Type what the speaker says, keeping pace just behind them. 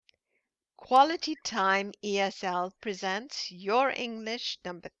Quality Time ESL presents Your English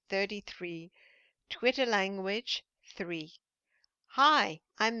number 33, Twitter Language 3. Hi,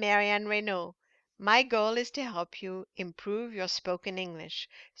 I'm Marianne Reynaud. My goal is to help you improve your spoken English.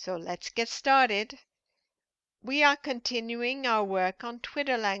 So let's get started. We are continuing our work on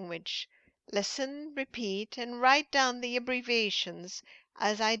Twitter language. Listen, repeat, and write down the abbreviations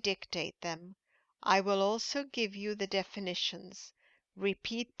as I dictate them. I will also give you the definitions.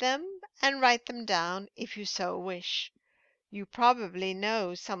 Repeat them and write them down if you so wish. You probably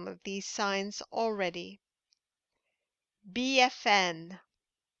know some of these signs already. BFN.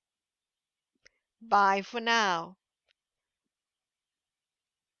 Bye for now.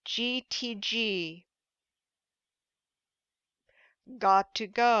 GTG. Got to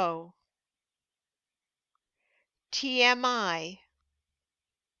go. TMI.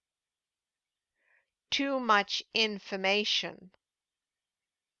 Too much information.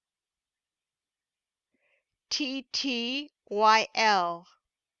 TTYL.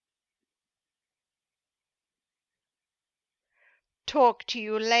 Talk to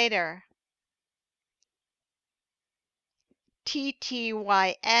you later.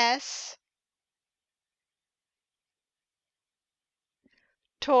 TTYS.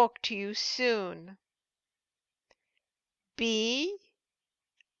 Talk to you soon. B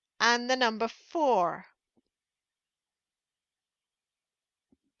and the number 4.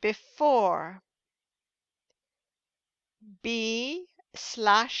 Before.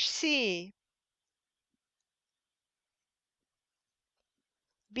 B/C.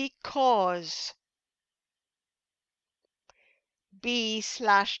 Because.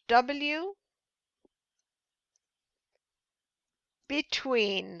 B/W.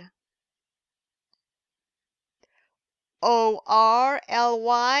 Between.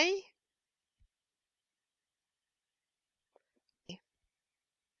 ORLY.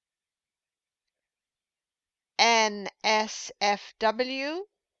 NSFW.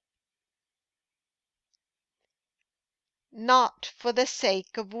 Not for the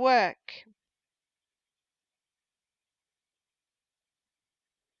sake of work.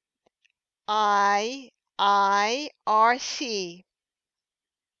 IIRC.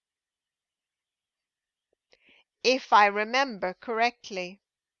 If I remember correctly.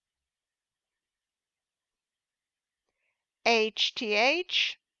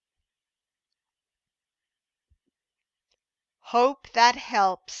 HTH. Hope that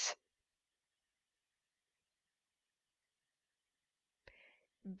helps.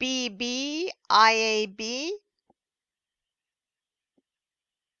 BBIAB.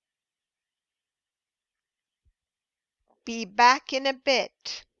 Be back in a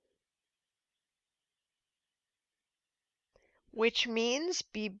bit. Which means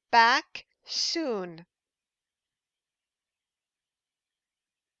be back soon.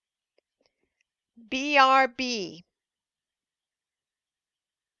 BRB.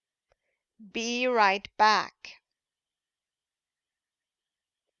 Be right back.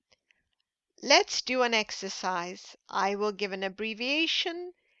 Let's do an exercise. I will give an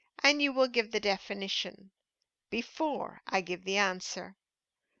abbreviation and you will give the definition before I give the answer.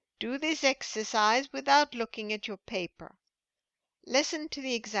 Do this exercise without looking at your paper. Listen to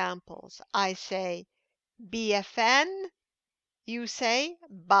the examples. I say BFN. You say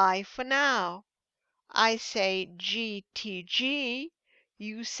bye for now. I say GTG.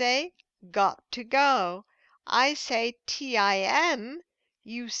 You say got to go. I say TIM.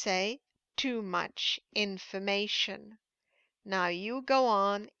 You say too much information. Now you go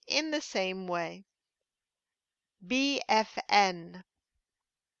on in the same way. BFN.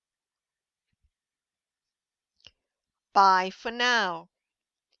 Bye for now.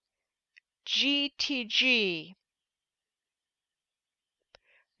 GTG.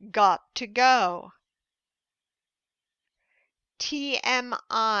 Got to go.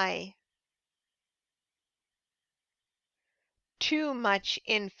 TMI. Too much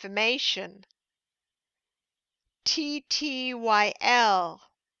information. TTYL.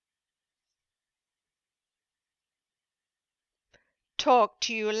 Talk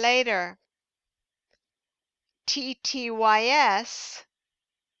to you later. TTYS.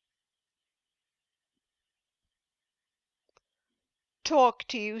 Talk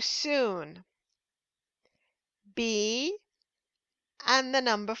to you soon. B and the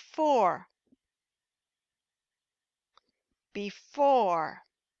number 4. Before.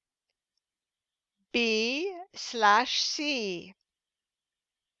 B/C.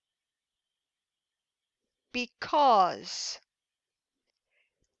 Because.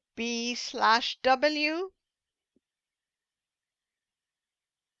 B/W.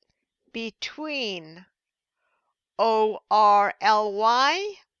 Between.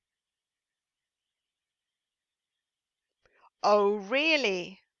 ORLY. Oh,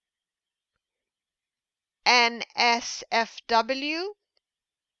 really? NSFW?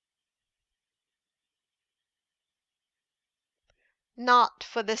 Not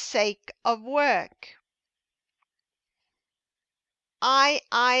for the sake of work.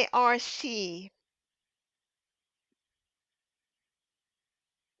 IIRC?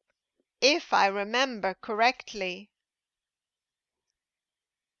 If I remember correctly.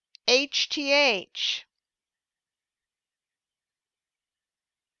 HTH?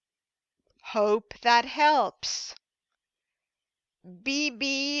 Hope that helps.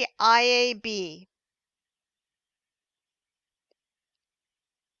 BBIAB?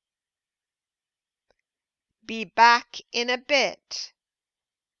 Be back in a bit.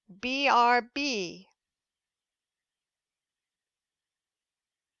 BRB?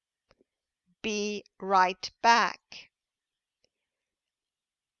 Be right back.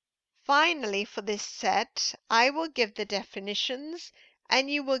 Finally, for this set, I will give the definitions and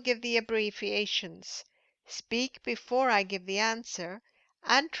you will give the abbreviations. Speak before I give the answer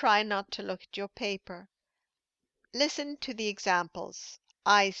and try not to look at your paper. Listen to the examples.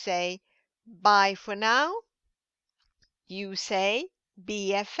 I say, bye for now. You say,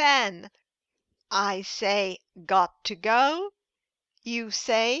 BFN. I say, got to go. You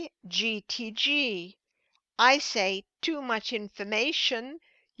say, GTG. I say, too much information.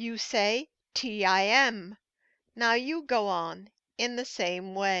 You say, TIM. Now you go on in the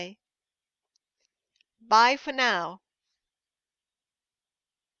same way. Bye for now.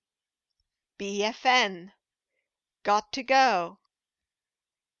 BFN. Got to go.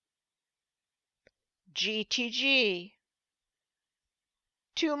 GTG.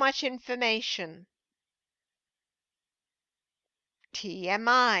 Too much information.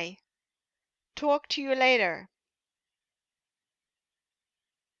 TMI. Talk to you later.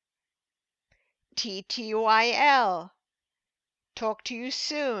 TTYL. Talk to you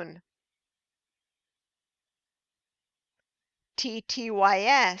soon.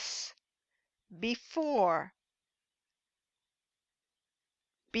 TTYS. Before.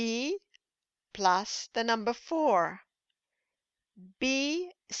 B plus the number 4.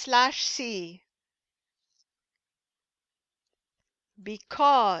 B/C.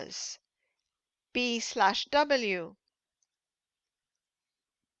 Because. B/W.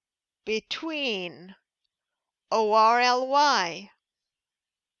 Between. ORLY.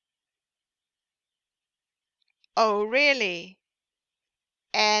 Oh, really?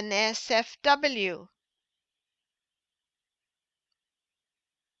 NSFW.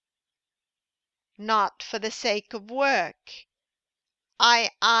 Not for the sake of work.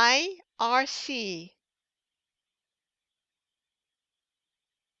 IIRC.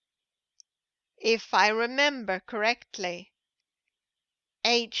 If I remember correctly.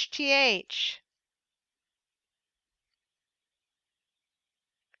 HTH.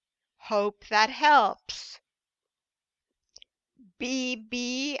 Hope that helps.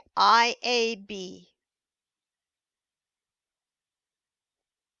 BBIAB.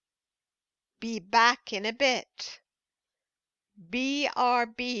 Be back in a bit.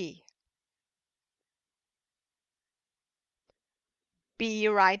 BRB. Be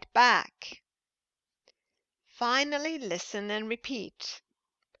right back. Finally, listen and repeat.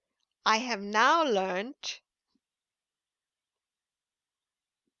 I have now learned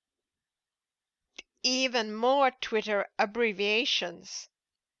even more Twitter abbreviations.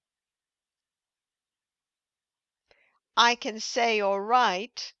 I can say or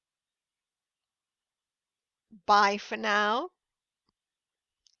write, bye for now,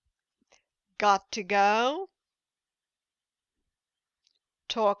 got to go,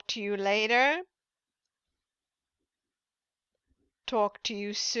 talk to you later, talk to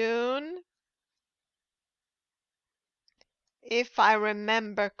you soon, if I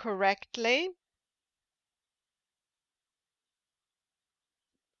remember correctly,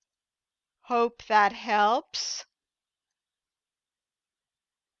 hope that helps,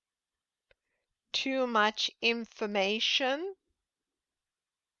 too much information,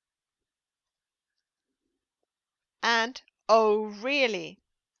 and oh, really?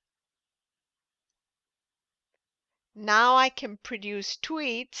 Now I can produce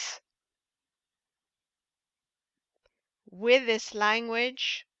tweets with this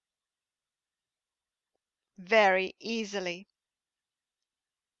language very easily.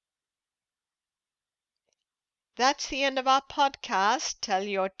 That's the end of our podcast. Tell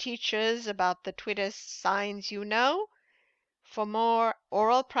your teachers about the Twitter signs you know. For more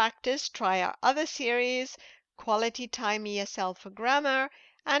oral practice, try our other series, Quality Time ESL for Grammar,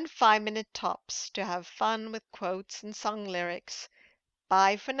 and 5-Minute Tops to have fun with quotes and song lyrics.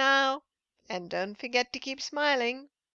 Bye for now, and don't forget to keep smiling.